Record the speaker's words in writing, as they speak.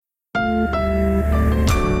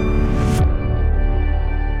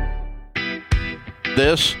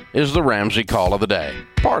This is the Ramsey Call of the Day,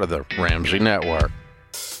 part of the Ramsey Network.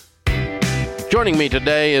 Joining me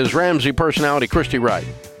today is Ramsey personality Christy Wright.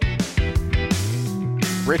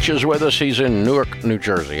 Rich is with us. He's in Newark, New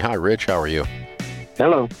Jersey. Hi, Rich. How are you?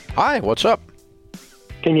 Hello. Hi. What's up?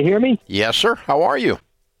 Can you hear me? Yes, sir. How are you?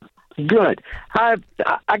 Good. I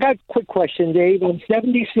got a quick question, Dave. I'm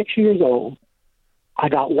 76 years old. I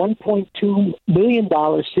got $1.2 million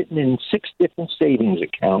sitting in 6 different savings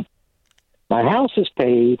accounts. My house is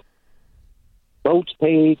paid, boats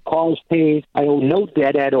paid, cars paid. I owe no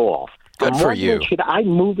debt at all. Good for you. Should I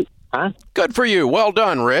move it? Huh? Good for you. Well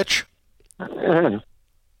done, Rich.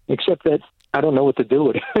 Except that I don't know what to do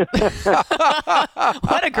with it.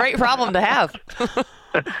 What a great problem to have.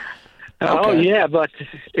 Oh, yeah, but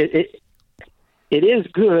it is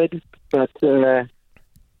good, but I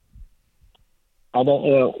don't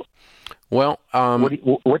know. Well,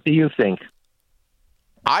 what do you think?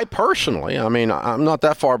 I personally, I'm not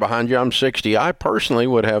that far behind you. I'm 60. I personally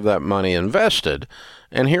would have that money invested,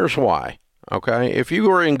 and here's why. Okay, if you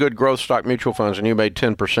were in good growth stock mutual funds and you made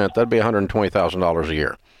 10%, that'd be $120,000 a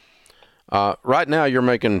year. Right now, you're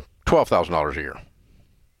making $12,000 a year.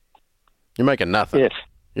 You're making nothing. Yes.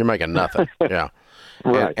 You're making nothing. Yeah.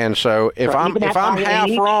 Right. And so if I'm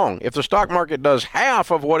half wrong, if the stock market does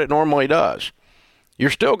half of what it normally does, you're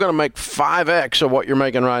still going to make 5x of what you're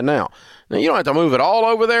making right now. Now, you don't have to move it all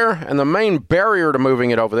over there, and the main barrier to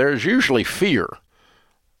moving it over there is usually fear.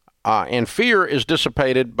 And fear is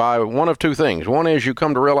dissipated by one of two things. One is you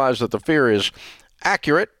come to realize that the fear is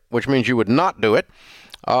accurate, which means you would not do it,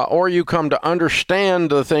 or you come to understand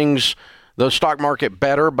the stock market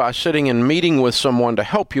better by sitting and meeting with someone to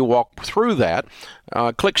help you walk through that.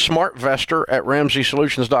 Click SmartVestor at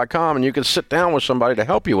RamseySolutions.com, and you can sit down with somebody to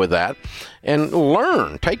help you with that and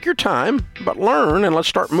learn. Take your time, but learn, and let's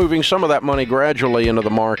start moving some of that money gradually into the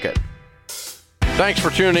market. Thanks for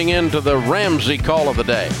tuning in to the Ramsey Call of the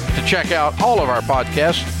Day. To check out all of our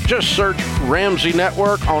podcasts, just search Ramsey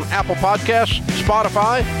Network on Apple Podcasts,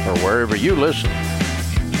 Spotify, or wherever you listen.